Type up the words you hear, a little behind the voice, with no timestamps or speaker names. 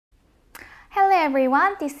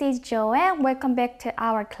everyone, this is Joanne. Welcome back to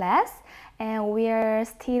our class. And we are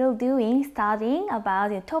still studying about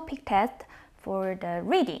the topic test for the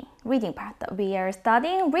reading part. We are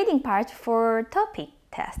studying reading part for topic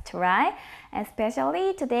test, right?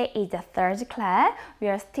 Especially today is the third class. We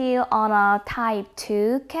are still on a type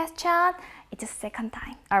 2 question. It's the second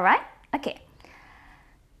time, all right? Okay.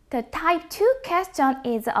 The type 2 question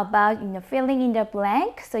is about filling in the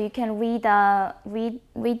blank. So you can read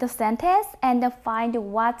the sentence and find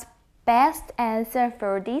what's best answer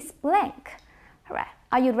for this blank. Alright,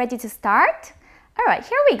 are you ready to start? Alright,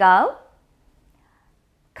 here we go.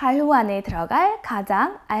 가로 안에 들어갈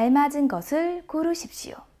가장 알맞은 것을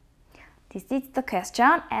고르십시오. This is the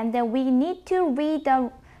question, and then we need to read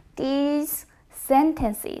these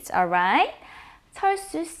sentences. Alright?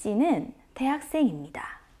 철수 씨는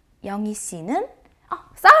대학생입니다. 영희 씨는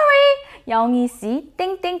영희 씨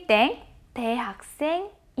땡땡땡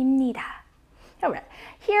대학생입니다. Alright.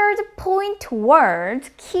 Here the point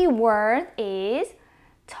word, key word is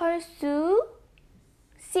철수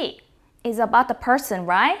씨 is about the person,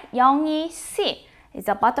 right? 영희 씨 is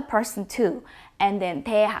about the person too. And then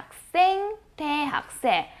대학생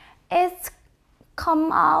it's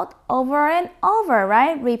come out over and over,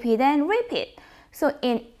 right? Repeat and repeat. So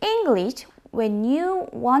in English, when you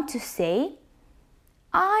want to say,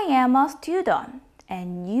 I am a student,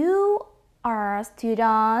 and you are a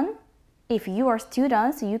student, if you are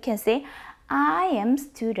students, you can say, I am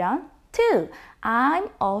student too. I'm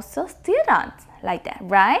also student, like that,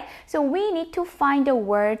 right? So we need to find a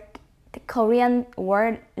word, the Korean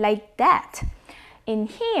word like that. In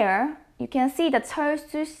here, you can see that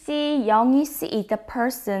철수 씨, 영희 씨 is the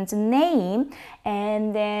person's name,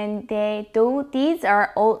 and then these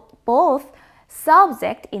are both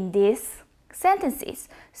subject in these sentences.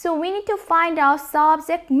 So we need to find out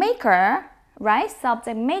subject maker, right?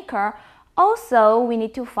 Subject maker. Also, we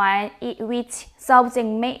need to find it, which subject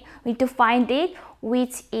we need to find it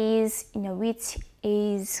which is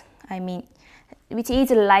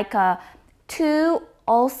like a two,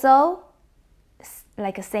 also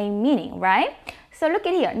like a same meaning, right? So look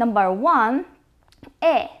at here. Number 1,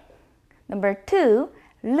 에. Number 2,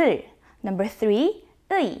 를. Number 3,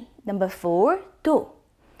 의. Number 4, 도.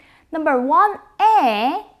 Number 1,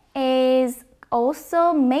 에 is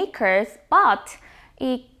also makers, but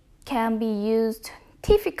it can be used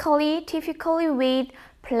typically with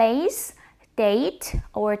place, date,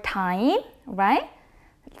 or time, right?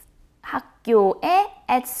 학교에,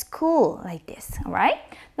 at school, like this, right?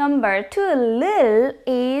 Number 2, 를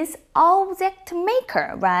is object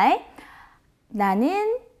maker, right?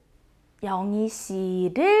 나는 영희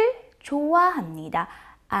씨를 좋아합니다.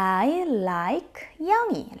 I like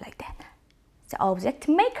영희, like that. It's object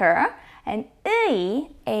maker. And 의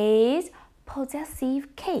is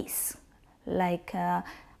possessive case, like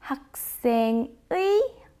학생의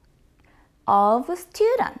of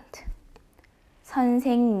student,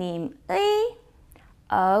 선생님의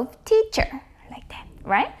of teacher, like that,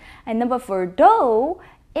 right? And number 4, 도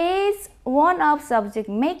is one of subject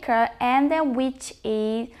maker, and then which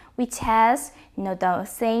has the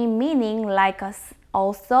same meaning like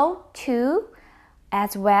also to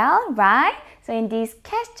as well, right? So in this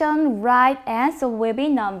question, right answer will be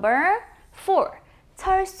number 4.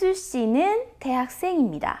 철수 씨는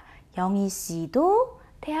대학생입니다. 영희 씨도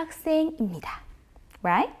대학생입니다.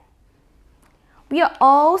 Right? We are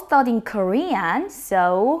all studying Korean,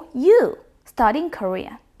 so you studying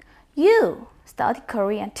Korean. You study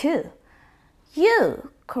Korean too. You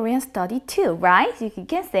Korean study too, right? So you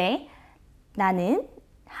can say, 나는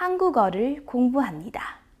한국어를 공부합니다.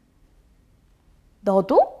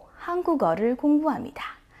 너도 한국어를 공부합니다.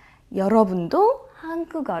 여러분도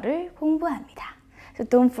한국어를 공부합니다. So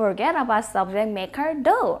don't forget about subject maker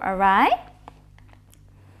do, alright?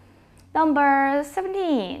 Number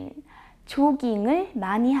 17. 조깅을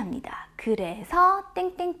많이 합니다. 그래서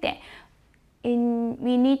땡땡땡.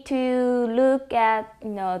 We need to look at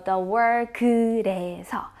the word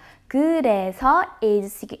그래서. 그래서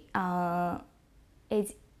is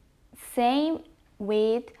same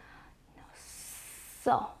with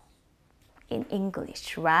so in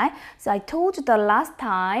English, right? So I told you the last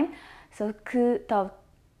time. So the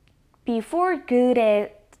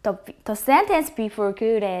sentence before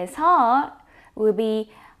그래서 will be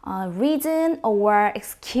reason or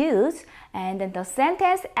excuse, and then the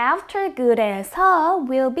sentence after 그래서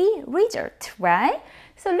will be result, right?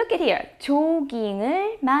 So look at here.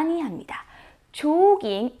 조깅을 많이 합니다.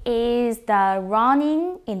 Jogging is the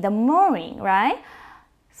running in the morning, right?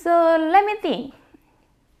 So let me think.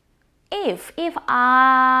 If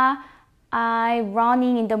I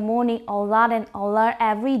running in the morning a lot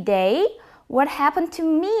every day, what happened to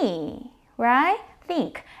me, right?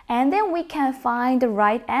 Think. And then we can find the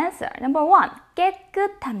right answer. Number 1,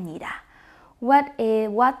 깨끗합니다. What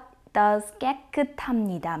does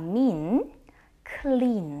깨끗합니다 mean?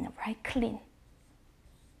 Clean, right? Clean.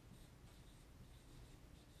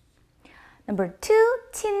 Number 2,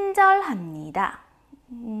 친절합니다.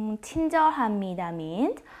 친절합니다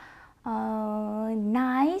means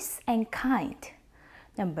nice and kind.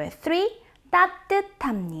 Number 3,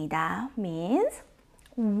 따뜻합니다 means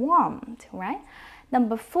warmed, right?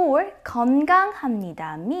 Number 4,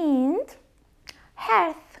 건강합니다 means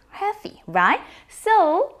healthy, right?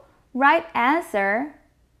 So, right answer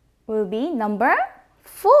will be number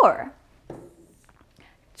 4.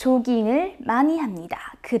 조깅을 많이 합니다.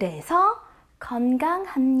 그래서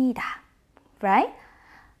건강합니다. Right?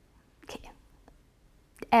 Okay.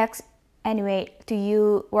 X, anyway, do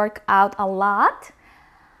you work out a lot?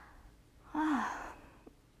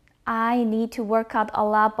 I need to work out a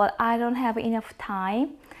lot, but I don't have enough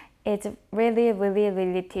time. It's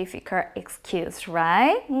really difficult excuse,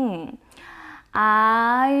 right?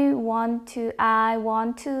 I want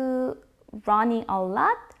to running a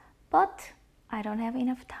lot, but I don't have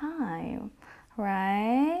enough time,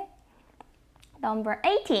 right? Number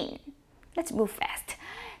 18. Let's move fast.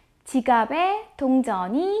 지갑에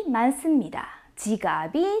동전이 많습니다.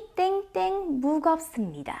 지갑이 땡땡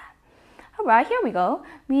무겁습니다. Alright, here we go.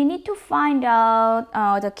 We need to find out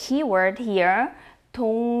the keyword here.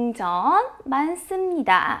 동전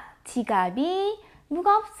많습니다. 지갑이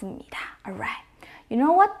무겁습니다. Alright. You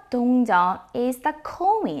know what? 동전 is the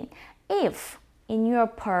coin. If in your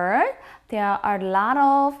purse there are a lot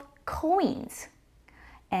of coins,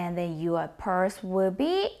 and then your purse will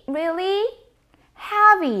be really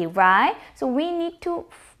heavy, right? So we need to,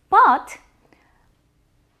 but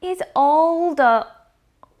it's all the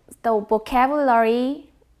vocabulary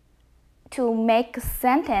to make a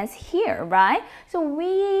sentence here, right? So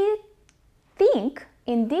we think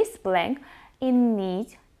in this blank, it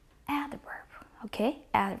needs adverb, okay?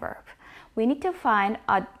 Adverb. We need to find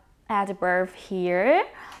an adverb here,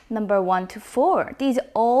 number 1 to 4. These are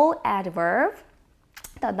all adverb.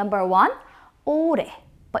 The number 1, 오래,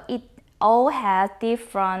 but it all has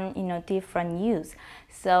different use.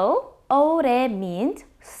 So 오래 means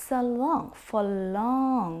so long, for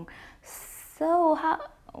long. So how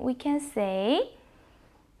we can say,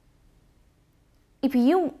 if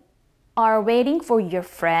you are waiting for your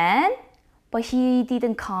friend, but he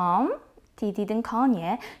didn't come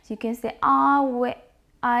yet, so you can say,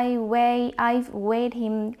 I've waited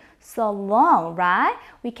him so long, right?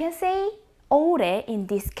 We can say 오래 in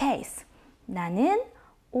this case. 나는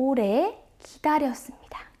오래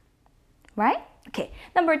기다렸습니다. Right? Okay.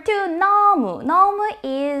 Number 2, 너무. 너무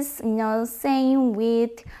is, same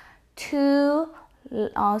with too,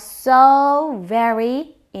 so,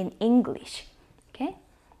 very in English. Okay?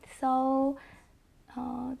 So,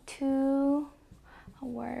 too,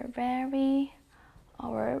 or very,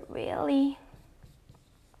 or really.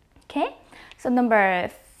 Okay? So number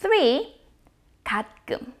 3,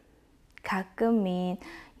 가끔. 가끔 means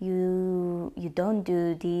you don't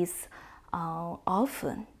do this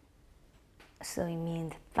often. So it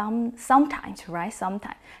means sometimes, right?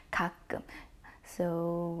 Sometimes. 가끔.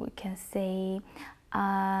 So we can say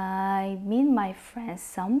I meet my friends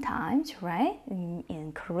sometimes, right?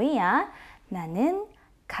 In Korea, 나는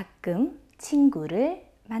가끔 친구를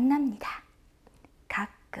만납니다.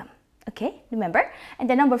 가끔. Okay, remember? And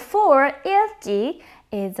the number 4, 일찍,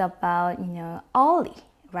 is about, early,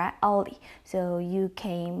 right? Early. So you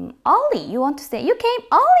came early. You want to say, you came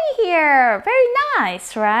early here. Very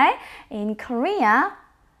nice, right? In Korea,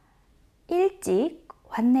 일찍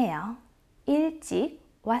왔네요. 일찍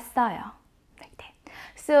왔어요. Like that.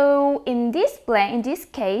 So in this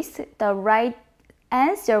case, the right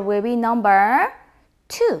answer will be number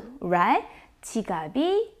 2, right?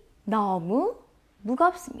 지갑이 너무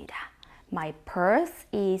무겁습니다. My purse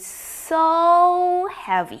is so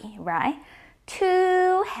heavy, right?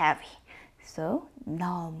 Too heavy. So,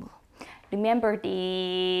 너무. Remember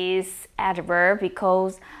this adverb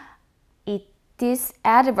because this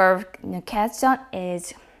adverb question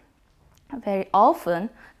is very often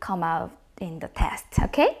come out in the test,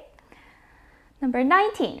 okay? Number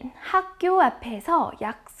 19. 학교 앞에서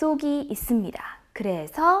약속이 있습니다.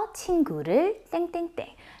 그래서 친구를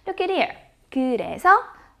땡땡땡. Look at here. 그래서,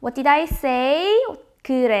 what did I say?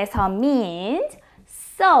 그래서 means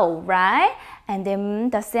so, right? And then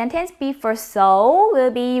the sentence before so will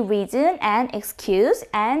be reason and excuse,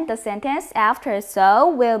 and the sentence after so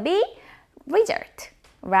will be result,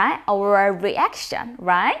 right? Or reaction,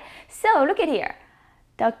 right? So look at here.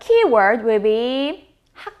 The keyword will be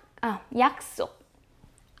약속.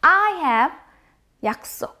 I have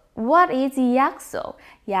약속. What is 약속?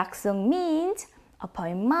 약속 means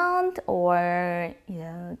appointment or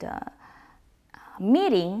the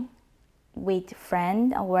meeting with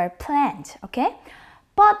friend or plans, okay?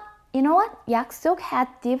 But you know what? 약속 had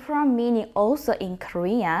different meaning also in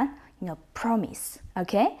Korean, promise,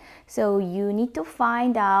 okay? So you need to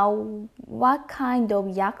find out what kind of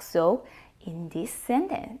약속 in this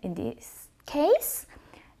sentence. In this case,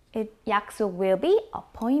 약속 will be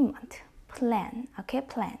appointment, plan, okay?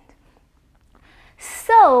 Plan.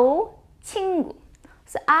 So, 친구.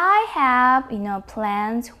 So I have,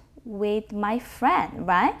 plans with my friend,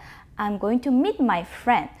 right? I'm going to meet my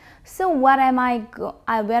friend. So what am I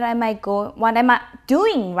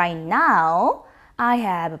doing right now? I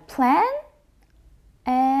have a plan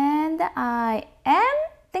and I am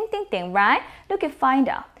땡땡땡, right? Look and find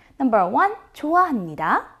out. Number 1,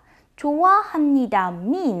 좋아합니다. 좋아합니다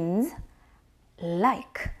means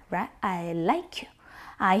like, right? I like you.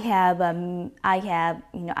 I have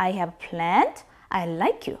planned. I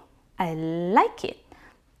like you. I like it.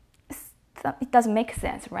 It doesn't make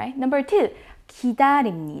sense, right? Number 2,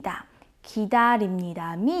 기다립니다.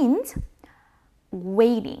 기다립니다 means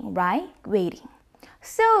waiting, right? Waiting.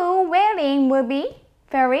 So waiting will be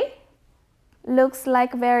looks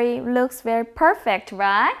very perfect,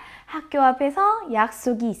 right? 학교 앞에서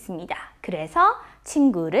약속이 있습니다. 그래서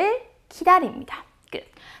친구를 기다립니다. Good.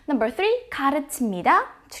 Number 3, 가르칩니다.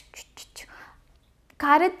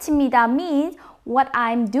 가르칩니다 means what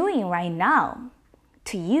I'm doing right now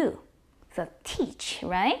to you. So teach,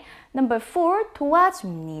 right? Number 4,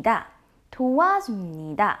 도와줍니다.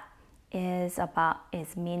 도와줍니다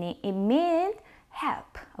it means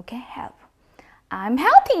help. Okay, help. I'm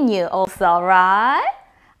helping you also, right?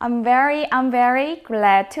 I'm very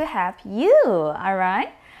glad to help you. All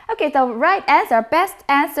right. Okay, the right answer, best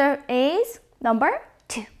answer is number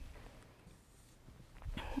 2.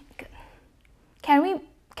 Good. Can we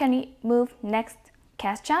move next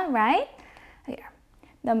question, right? Here.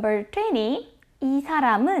 Number 20. 이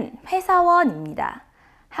사람은 회사원입니다.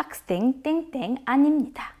 학생 땡땡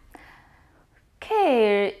아닙니다.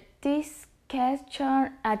 Okay, this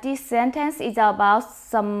sentence is about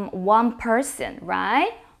one person,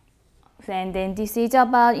 right? And then this is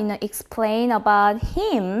about explain about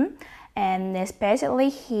him and especially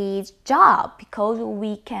his job because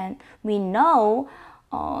we know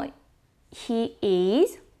he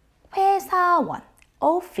is 회사원,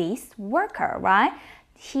 office worker, right?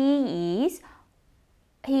 He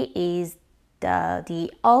is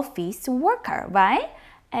the office worker, right?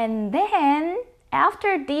 And then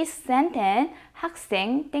after this sentence,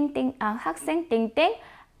 학생 땡땡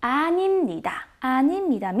아닙니다.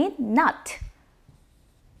 아닙니다 means not.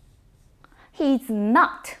 He's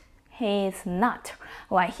not.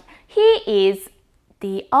 Why? He is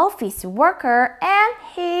the office worker and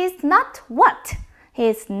he's not what?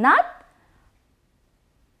 He's not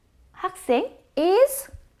학생 is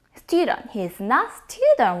student. He's not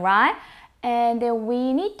student, right? And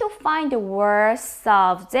we need to find the word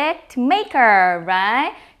subject maker,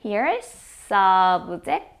 right? Here,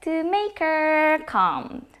 subject maker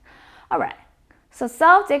comes. Alright, so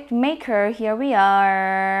subject maker, here we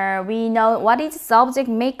are. We know what is subject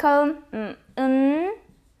maker?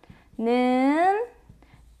 는,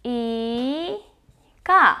 이,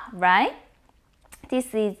 가, right?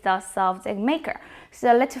 This is the subject maker.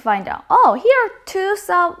 So let's find out. Oh, here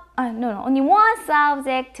are only one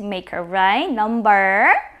subject maker, right?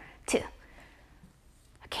 Number 2.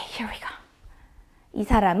 Okay, here we go. 이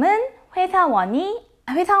사람은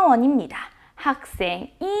회사원입니다.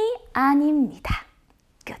 학생이 아닙니다.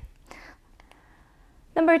 Good.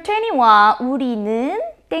 Number 21. 우리는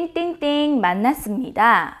땡땡땡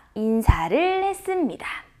만났습니다. 인사를 했습니다.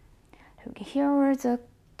 Here is a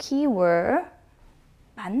keyword.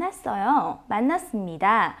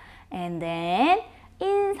 만났습니다. And then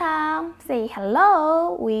인사, say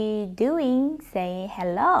hello. We doing say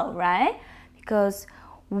hello, right? Because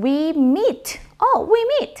we meet. Oh, we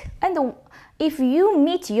meet. And if you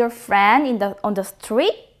meet your friend on the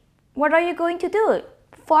street, what are you going to do?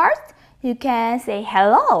 First, you can say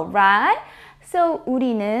hello, right? So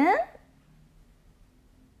우리는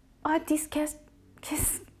this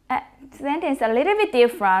sentence a little bit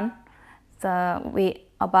different. With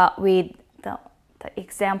the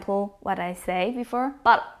example what I say before,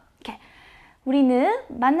 but okay. 우리는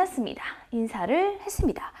만났습니다. 인사를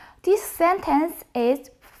했습니다. This sentence is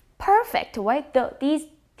perfect, right? These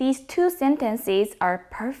two sentences are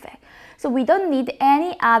perfect. So we don't need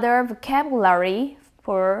any other vocabulary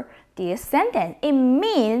for this sentence. It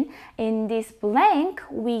means in this blank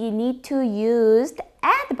we need to use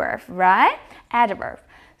add adverb, right? Adverb.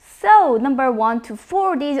 So number 1 to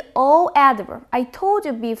 4, these all adverb. I told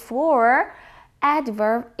you before,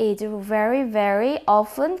 adverb is very, very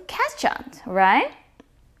often questioned, right?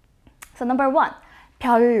 So number 1,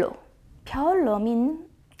 별로. 별로 means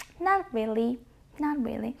not really,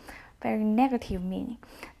 very negative meaning.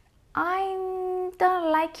 I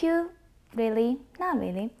don't like you, really, not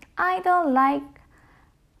really. I don't like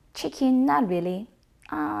chicken, not really.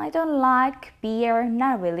 I don't like beer,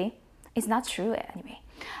 not really. It's not true anyway.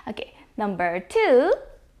 Okay, number 2.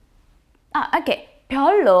 Okay,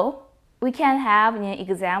 별로. We can have an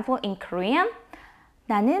example in Korean.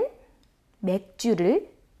 나는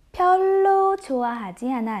맥주를 별로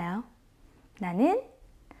좋아하지 않아요. 나는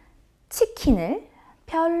치킨을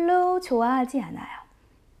별로 좋아하지 않아요.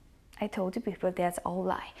 I told you before that's all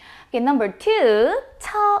lie. Okay, number 2,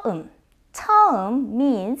 처음. 처음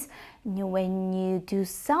means when you do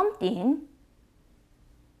something,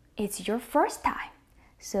 it's your first time.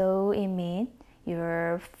 So it means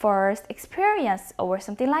your first experience or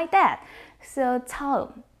something like that. So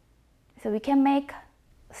처음. So we can make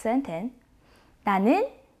a sentence. 나는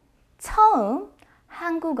처음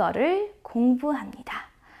한국어를 공부합니다.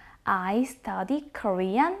 I study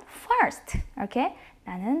Korean first. Okay?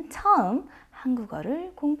 나는 처음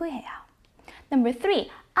한국어를 공부해요. Number 3,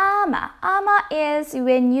 아마. 아마 is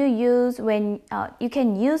when you use you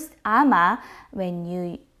can use 아마 when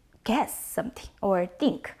you guess something or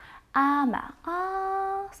think. 아마,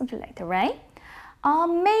 something like that, right?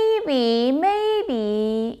 Maybe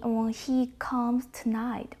he comes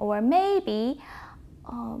tonight, or maybe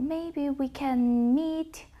we can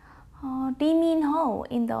meet Lee Min-ho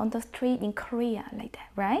on the street in Korea, like that,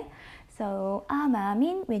 right? So 아마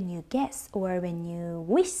means when you guess or when you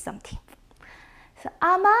wish something. So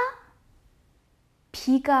아마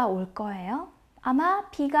비가 올 거예요. 아마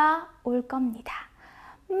비가 올 겁니다.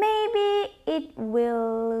 Maybe it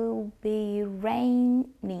will be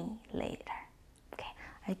rainy later. Okay,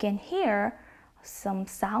 I can hear some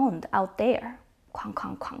sound out there. 쾅,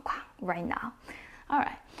 쾅, 쾅, 쾅, right now.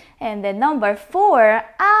 Alright, and then number 4,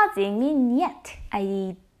 아직 means yet.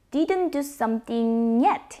 I didn't do something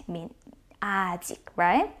yet means 아직,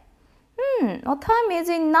 right? What time is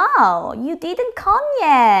it now? You didn't come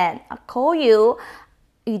yet. I call you.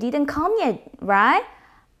 You didn't come yet, right?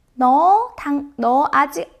 너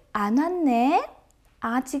아직 안 왔네.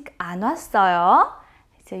 아직 안 왔어요.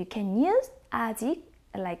 So you can use 아직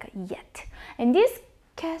like yet. And this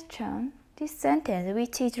question, this sentence,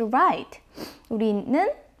 which is right?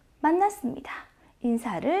 우리는 만났습니다.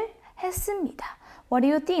 인사를 했습니다. What do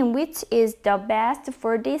you think? Which is the best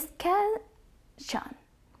for this question?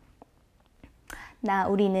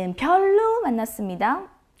 우리는 별로 만났습니다.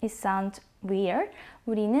 It sounds weird.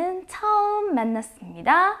 우리는 처음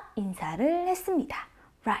만났습니다. 인사를 했습니다.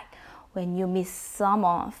 Right. When you meet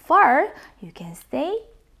someone far, you can say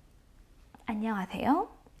안녕하세요.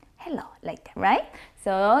 Hello, like that, right?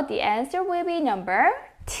 So the answer will be number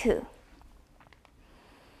 2.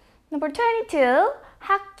 Number 22.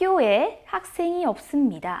 학교에 학생이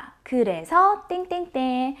없습니다. 그래서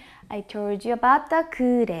땡땡땡. I told you about the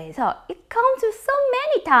그래서. It comes so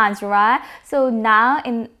many times, right? So now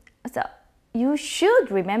you should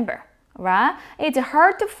remember, right? It's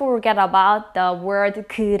hard to forget about the word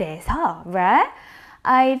그래서, right?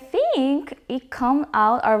 I think it come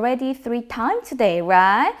out already 3 times today,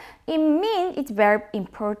 right? It means it's very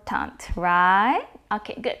important, right?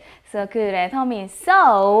 Okay, good. So 그래서 means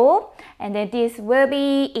so, and then this will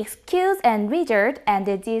be excuse and result, and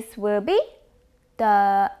then this will be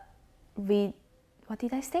what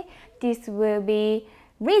did I say? This will be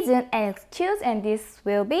reason and excuse, and this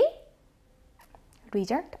will be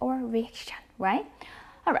result or reaction, right?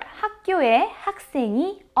 Alright, 학교에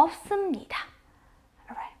학생이 없습니다.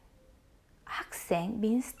 Alright, 학생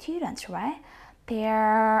means students, right?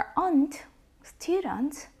 There aren't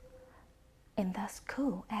students in the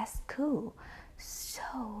school, at school.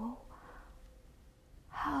 So,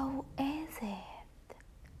 how is it?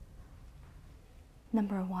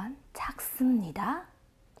 Number 1, 작습니다.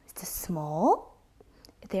 It's small.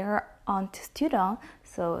 There aren't students,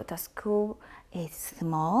 so the school is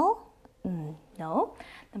small. No.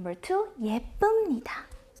 Number 2, 예쁩니다.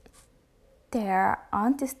 There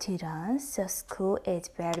aren't students, so school is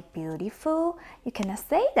very beautiful. You cannot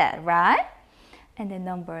say that, right? And then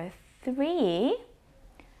number 3,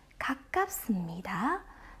 가깝습니다.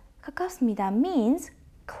 가깝습니다 means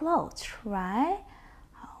close, right?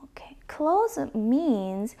 Okay, close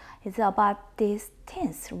means it's about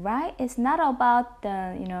distance, right? It's not about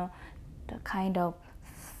the kind of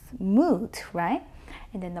mood, right?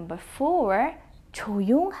 And then number 4,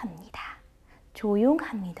 조용합니다.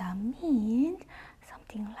 조용합니다 means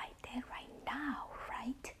something like that right now,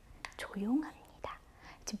 right? 조용합니다.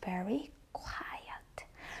 It's very quiet.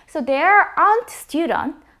 So there aren't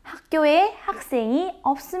students. 학교에 학생이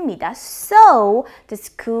없습니다. So the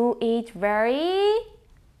school is very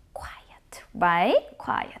quiet, right?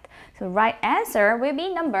 Quiet. So right answer will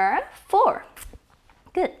be number 4.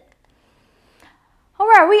 Good.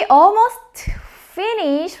 Alright, we almost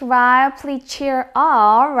finished, right? Please cheer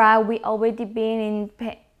up, right? We already been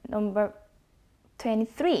in number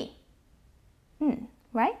 23.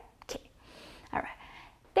 Right? Okay. Alright.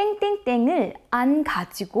 땡땡땡을 안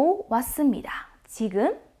가지고 왔습니다.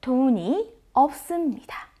 지금 돈이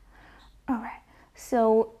없습니다. Alright.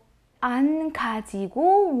 So 안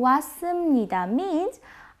가지고 왔습니다 means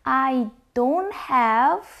I don't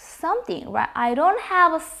have something, right? I don't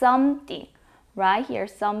have something. Right here,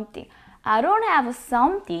 something. I don't have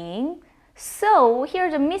something. So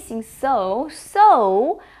here's the missing so.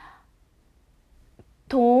 So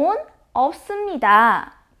돈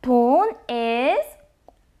없습니다. 돈 is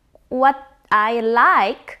what I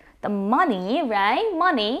like. The money, right?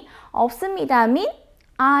 Money. 없습니다 mean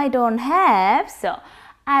I don't have. So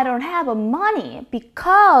I don't have money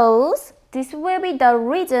because this will be the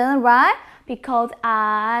reason, right? Because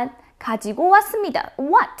I 가지고 왔습니다.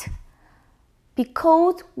 What?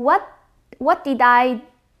 Because what did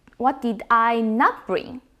I not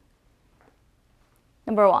bring?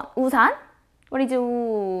 Number 1. 우산. What is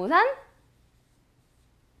우산?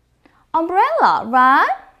 Umbrella,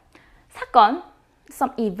 right? 사건.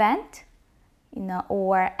 Some event,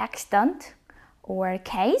 or accident, or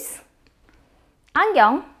case.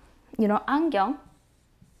 안경. 안경.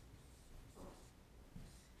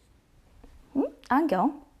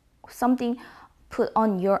 안경. Something put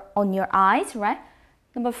on your eyes, right?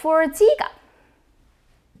 Number 4, 지갑.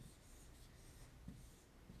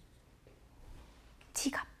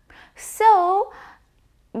 지갑. So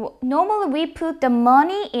normally we put the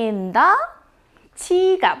money in the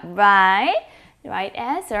지갑, right? Right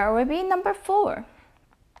answer will be number 4.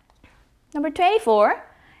 Number 24.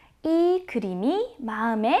 이 그림이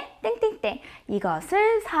마음에 땡땡땡.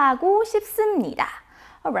 이것을 사고 싶습니다.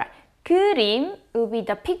 Alright. 그림 will be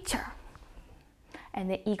the picture.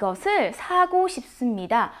 And 이것을 사고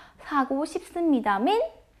싶습니다. 사고 싶습니다 mean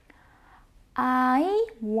I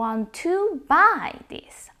want to buy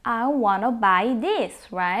this. I want to buy this,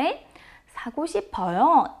 right? 사고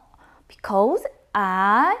싶어요. Because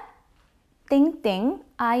I 땡땡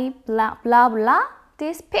I blah blah blah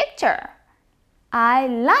this picture. I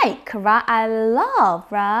like, right? I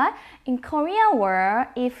love, right? In Korean word,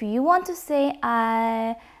 if you want to say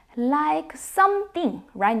I like something,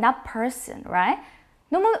 right? Not person, right?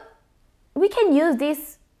 Normally, we can use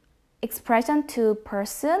this expression to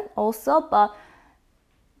person also, but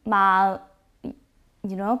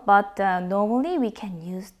normally we can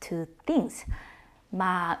use to things.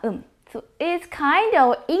 마음. So it's kind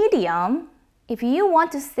of idiom. If you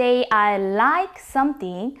want to say I like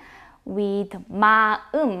something with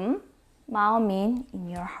마음 means in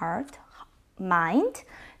your heart, mind.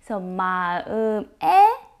 So 마음에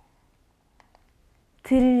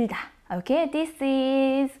들다. Okay, this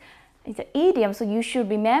is it's an idiom, so you should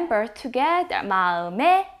remember together.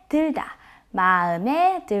 마음에 들다.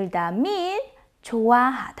 마음에 들다 means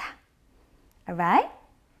좋아하다. Alright?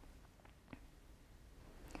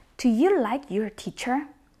 Do you like your teacher?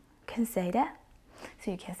 You can say that.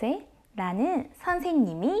 So you can say 나는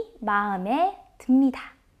선생님이 마음에 듭니다.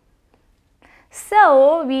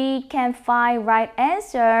 So we can find right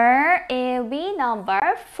answer. It will be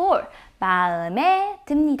number 4. 마음에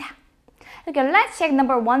듭니다. Okay, let's check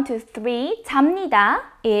number 1, 2, 3. 잡니다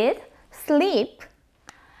is sleep.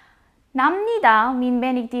 납니다 mean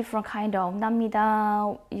many different kind of.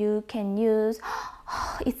 납니다 you can use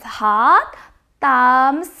it's hot.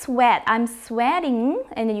 땀 sweat. I'm sweating.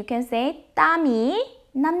 And then you can say 땀이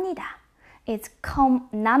납니다. It's come.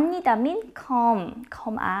 납니다 mean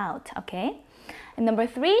come out. Okay. And number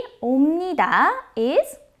 3, 옵니다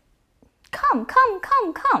is come,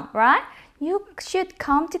 right? You should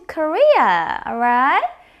come to Korea, alright?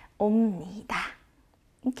 옵니다.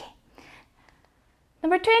 Okay.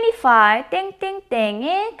 Number 25,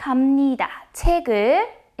 땡땡땡에 갑니다. 책을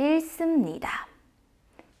읽습니다.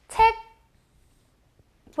 책,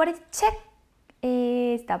 what is 책?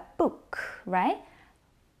 Is the book, right?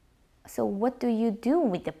 So what do you do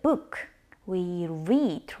with the book? We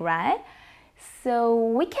read, right? So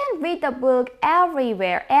we can read the book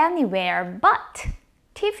everywhere, anywhere, but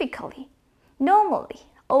typically, normally,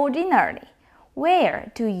 ordinarily,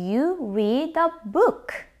 where do you read the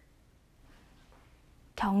book?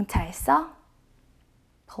 경찰서,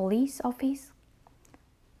 police office,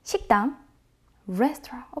 식당,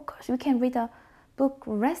 restaurant. Of course, we can read the book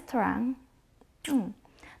restaurant.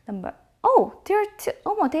 Number, oh, there are two,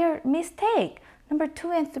 oh, there are mistake. Number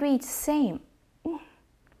 2 and 3 is same.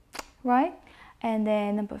 Right? And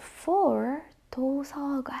then number 4,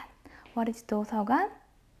 도서관. What is 도서관?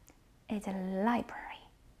 It's a library.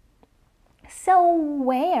 So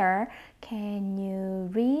where can you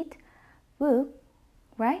read book?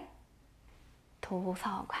 Right?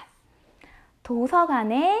 도서관.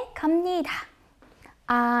 도서관에 갑니다.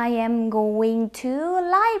 I am going to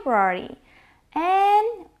library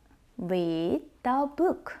and read the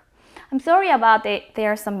book. I'm sorry about it.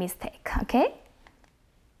 There's some mistake. Okay?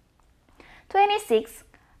 26.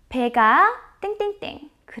 배가 땡땡땡.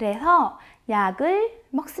 그래서 약을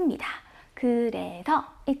먹습니다. 그래서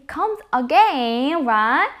it comes again,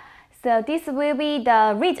 right? So this will be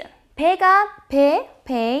the reason. 배가 배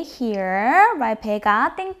here, right?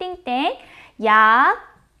 배가 땡땡땡. 약.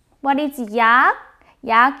 What is 약?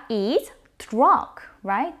 약 is drug,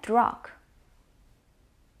 right? Drug.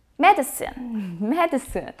 Medicine.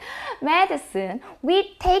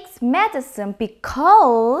 We take medicine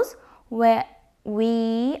because we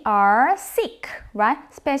are sick, right?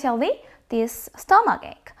 Especially this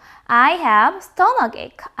stomachache. I have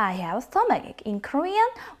stomachache. In Korean,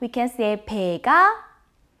 we can say 배가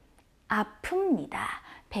아픕니다.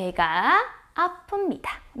 배가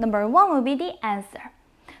아픕니다. Number 1 will be the answer.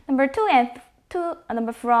 Number 2 and 2,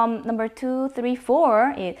 from number 2, 3,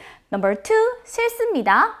 4 is number 2,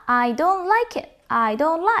 싫습니다. I don't like it. I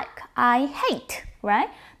don't like. I hate, right?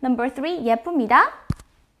 Number 3, 예쁩니다.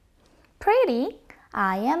 Pretty.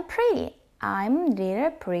 I am pretty. I'm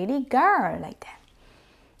little pretty girl, like that.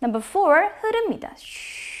 Number 4, 흐릅니다.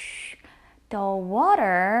 Shh. The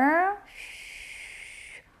water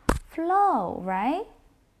flow, right?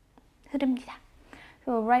 흐릅니다.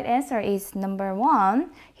 So right answer is number 1.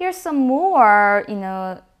 Here's some more,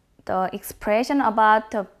 the expression about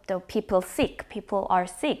the people sick. People are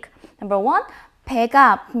sick. Number 1,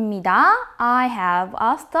 배가 아픕니다. I have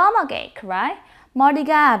a stomachache, right?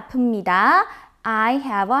 머리가 아픕니다. I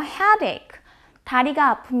have a headache.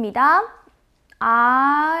 다리가 아픕니다.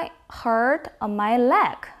 I hurt on my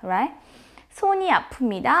leg, right? 손이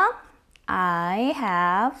아픕니다. I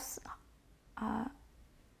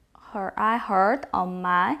hurt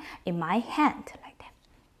in my hand, like that.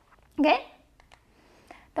 Okay?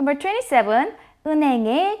 Number 27,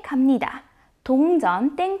 은행에 갑니다.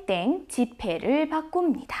 동전 땡땡 지폐를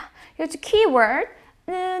바꿉니다. Here's a keyword.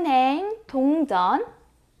 은행, 동전,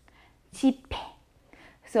 지폐.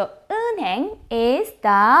 So 은행 is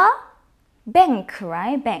the bank,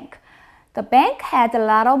 right? Bank. The bank has a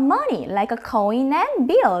lot of money, like a coin and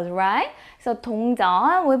bills, right? So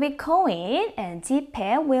동전 will be coin and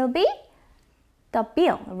지폐 will be the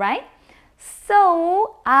bill, right?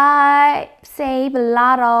 So I save a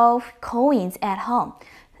lot of coins at home,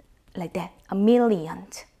 like that,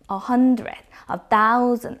 1,000,000, 100,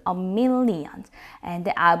 1,000, 1,000,000, and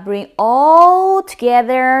then I bring all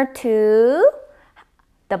together to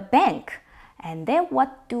the bank. And then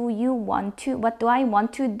what do I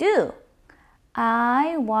want to do?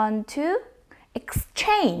 I want to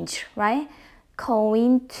exchange, right?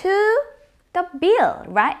 Coin to the bill,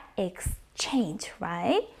 right? Exchange,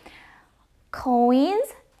 right?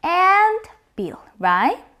 Coins and bill,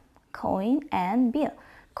 right? Coin and bill.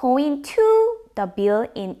 Coin to the bill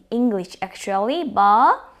in English actually,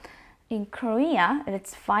 but in Korea,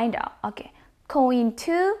 let's find out. Okay, coin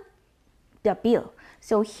to the bill.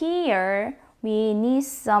 So here we need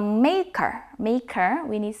some maker. We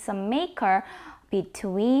need some maker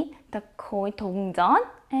between the coin 동전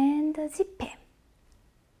and the 지폐.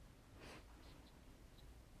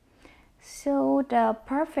 So the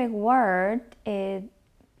perfect word is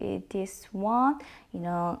this one,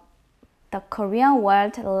 the Korean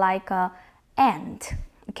word like a and,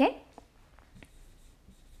 okay?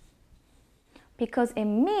 Because it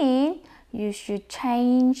means you should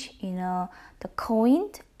change, the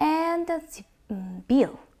coin and the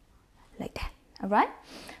bill, like that, alright?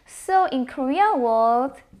 So in Korean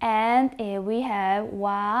word, and we have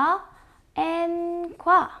와 and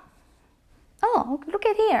과. Oh, look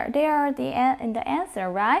at here. They are in the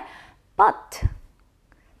answer, right? But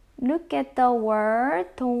look at the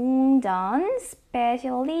word 동전,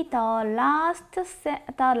 especially the last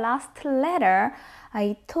letter.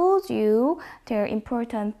 I told you the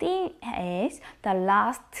important thing is the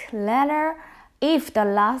last letter. If the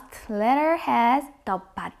last letter has the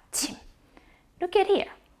받침. Look at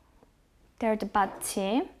here. There's the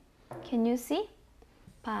받침. Can you see?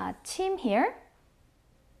 받침 here.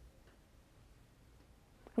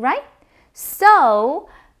 Right? So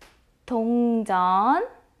동전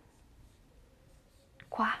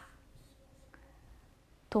과.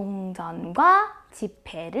 동전과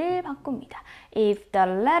지폐를 바꿉니다. If the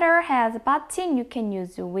letter has 받침, you can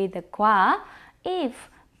use with 과. If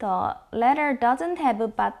the letter doesn't have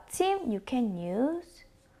받침, you can use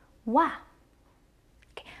와.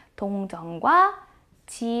 동전과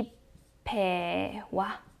지폐와.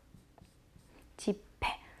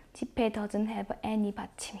 지폐 doesn't have any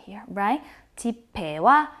받침 here, right?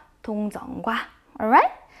 지폐와 동전과.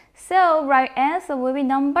 Alright? So right answer will be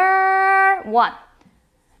number 1.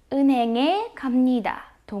 은행에 갑니다.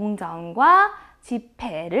 동전과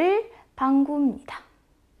지폐를 바꿉니다.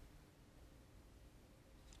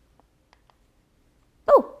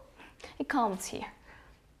 Oh, it comes here.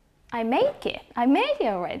 I made it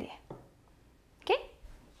already. Okay?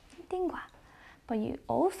 띵과. But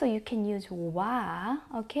you can use 와.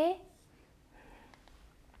 Okay?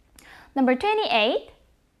 Number 28.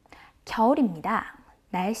 겨울입니다.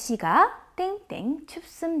 날씨가 땡땡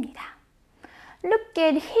춥습니다. Look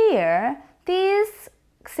at here. These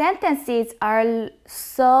sentences are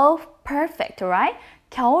so perfect, right?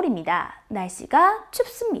 겨울입니다. 날씨가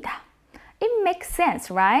춥습니다. It makes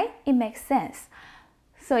sense, right? It makes sense.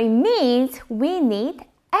 So it means we need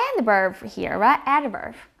adverb here, right?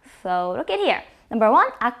 Adverb. So look at here. Number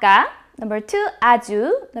 1, 아까. Number 2,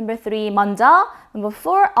 아주. Number 3, 먼저. Number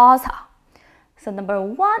 4, 어서. So number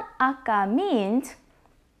 1, 아까 means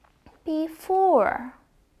before,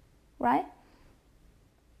 right?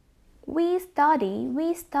 We study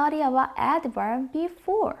about adverb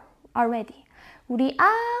before already. 우리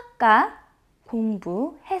아까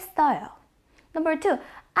공부했어요. Number 2,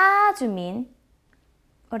 아주 mean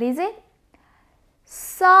what is it?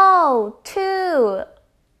 So, to,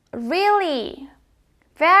 really,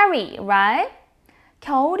 very, right?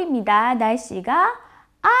 겨울입니다. 날씨가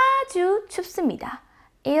아주 춥습니다.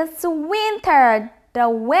 It's winter. The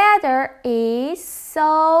weather is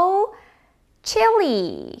so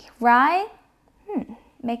chilly, right?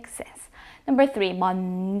 Makes sense. Number 3,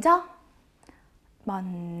 먼저.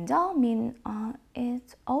 먼저 mean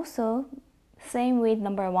it's also same with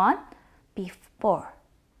number 1, before.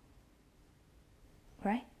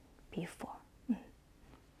 Right? Before.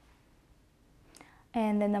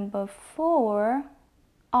 And then number 4,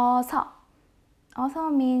 어서. Also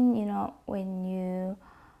mean, when you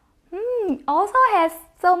also has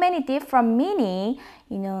so many different meaning.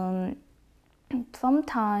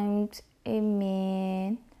 Sometimes it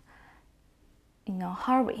means,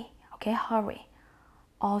 hurry. Okay, hurry.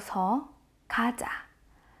 어서 가자.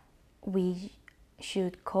 We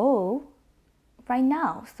should go right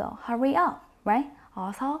now. So hurry up, right?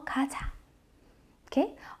 어서 가자.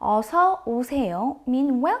 Okay? 어서 오세요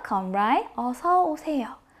mean welcome, right? 어서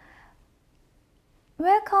오세요.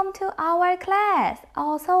 Welcome to our class.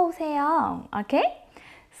 어서 오세요. Okay?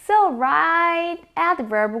 So right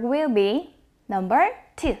adverb will be number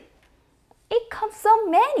 2. It comes so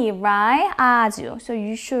many, right? 아주. So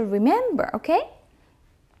you should remember, okay?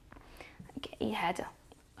 Okay, it has a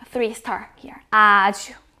 3-star here.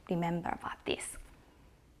 아주. Remember about this.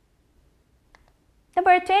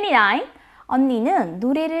 Number 29. 언니는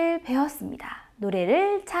노래를 배웠습니다.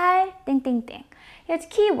 노래를 잘 땡땡땡. Here's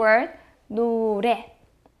keyword 노래.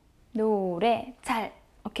 노래 잘.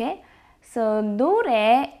 Okay? So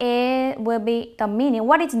노래 will be the meaning.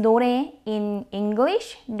 What is 노래 in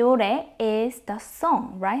English? 노래 is the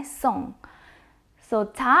song, right? Song.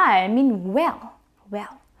 So 잘 mean well.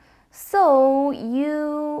 Well. So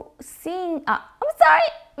you sing. I'm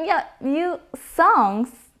sorry. Yeah, you songs.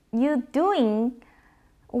 You doing.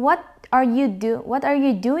 What are you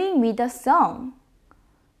doing with the song?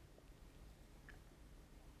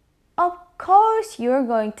 Of course, you're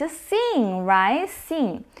going to sing, right?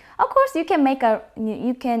 Sing. Of course, you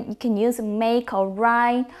can use make or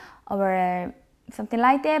write or something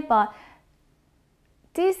like that, but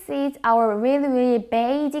this is our really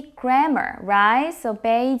basic grammar, right? So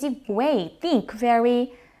basic way, think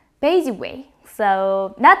very basic way.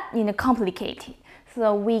 So not complicated.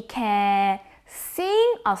 So we can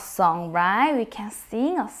sing a song, right? We can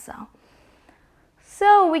sing a song.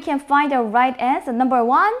 So we can find the right answer. Number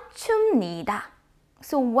 1, 춥니다.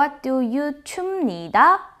 So what do you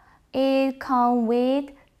춥니다? It comes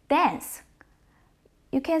with dance.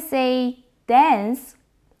 You can say dance.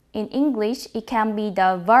 In English, it can be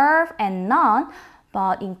the verb and noun,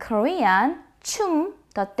 but in Korean, 춤,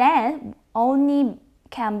 the dance, only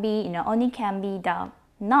can be the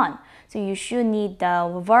noun. So you should need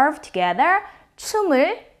the verb together.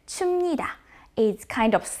 춤을 춥니다. It's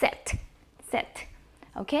kind of set.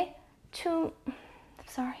 Okay?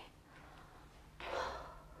 Sorry.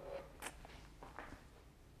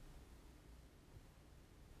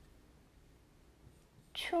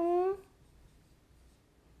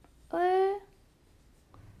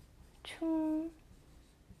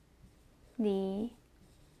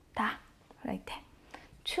 like that.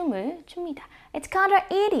 춤을 춥니다. It's kind of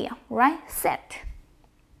idiom, right? Set,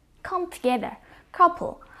 come together,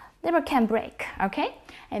 couple, never can break, okay?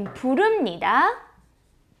 And 부릅니다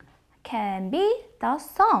can be the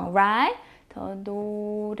song, right? 더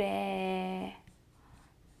노래를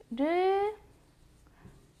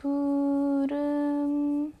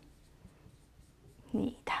부릅니다.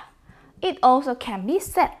 It also can be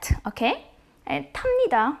set, okay? And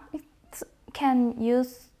탑니다. It can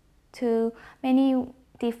use to many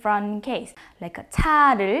different cases. Like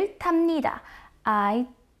차를 탑니다. I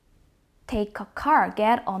take a car,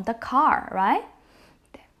 get on the car, right?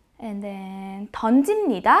 And then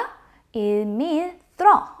던집니다. It means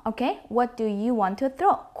throw, okay? What do you want to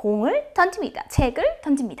throw? 공을 던집니다. 책을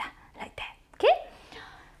던집니다. Like that, okay?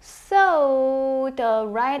 So the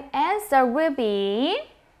right answer will be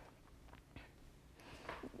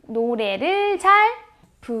노래를 잘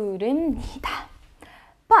부릅니다.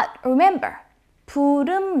 But remember,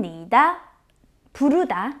 부릅니다,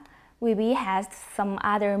 부르다 will has some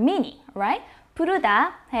other meaning, right?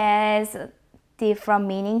 부르다 has different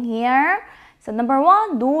meaning here. So number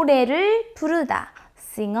one, 노래를 부르다,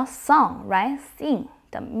 sing a song, right? Sing,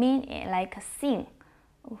 the meaning like sing.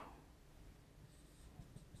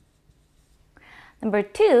 Number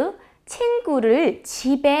two, 친구를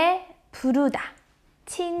집에 부르다,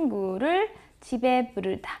 친구를 집에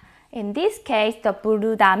부르다. In this case, the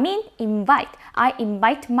부르다 means invite. I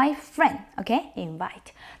invite my friend. Okay?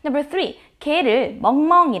 Invite. Number three, 개를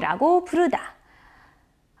멍멍이라고 부르다.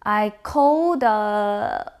 I call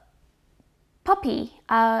the puppy.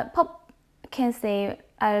 Can say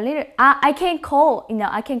a little. I can call.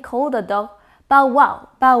 I can call the dog bow wow.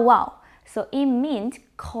 Bow wow. So it means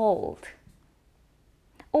called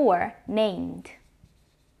or named.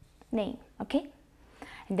 Name. Okay?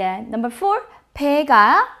 And then number four,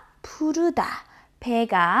 배가 부르다.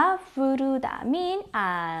 배가 부르다 mean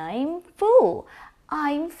I'm full.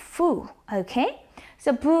 I'm full. Okay?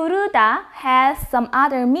 So 부르다 has some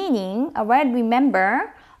other meaning. Alright,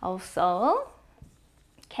 remember. Also,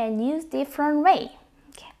 can use different way.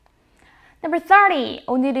 Okay. Number 30.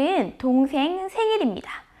 오늘은 동생 생일입니다.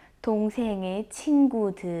 동생의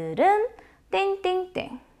친구들은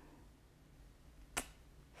땡땡땡.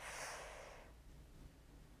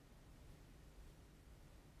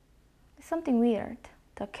 Something weird,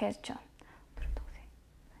 the question.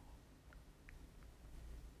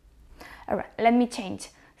 Alright, let me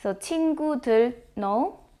change. So, 친구들,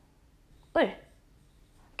 no, 을.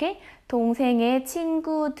 Okay? 동생의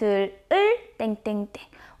친구들을 땡땡땡.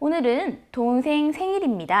 오늘은 동생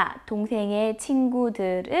생일입니다. 동생의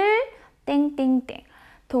친구들을 땡땡땡.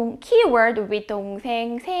 keyword with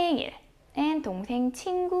동생 생일 and 동생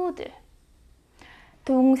친구들.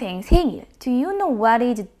 동생 생일. Do you know what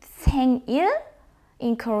is 생일?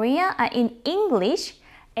 In Korean, in English,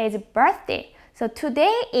 is birthday. So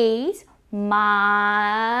today is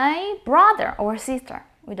my brother or sister.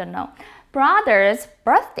 We don't know. Brother's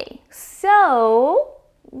birthday. So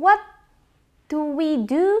what do we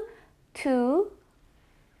do to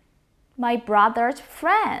my brother's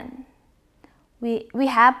friend? We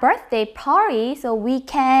have birthday party, so we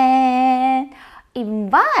can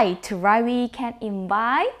invite, right? We can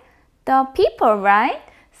invite the people, right?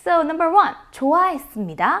 So number one,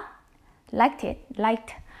 좋아했습니다. Liked it,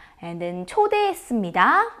 liked. And then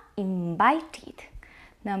초대했습니다. Invited.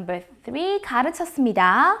 Number three,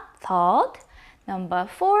 가르쳤습니다. Taught. Number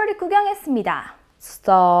four, 구경했습니다.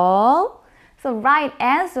 Saw. So right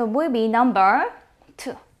answer will be number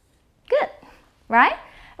two. Good, right?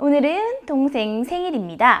 오늘은 동생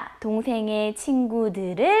생일입니다. 동생의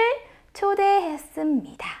친구들을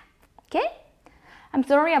초대했습니다. Okay? I'm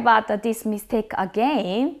sorry about this mistake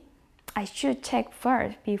again. I should check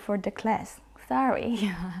first before the class.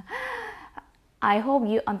 Sorry. I hope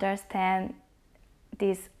you understand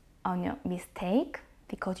this mistake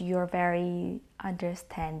because you're very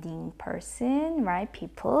understanding person, right?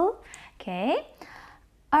 People. Okay.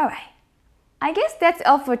 All right. I guess that's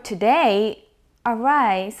all for today. All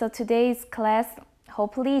right. So today's class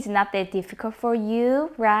hopefully is not that difficult for you,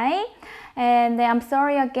 right? And I'm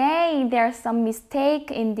sorry again, there's some mistake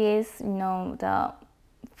in this, the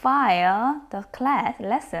file, the class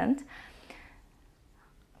lessons.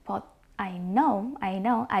 But I know,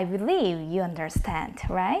 I believe you understand,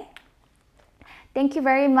 right? Thank you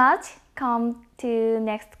very much. Come to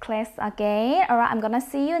next class again. Alright, I'm gonna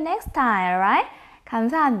see you next time, alright?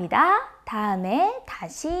 감사합니다. 다음에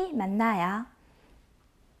다시 만나요.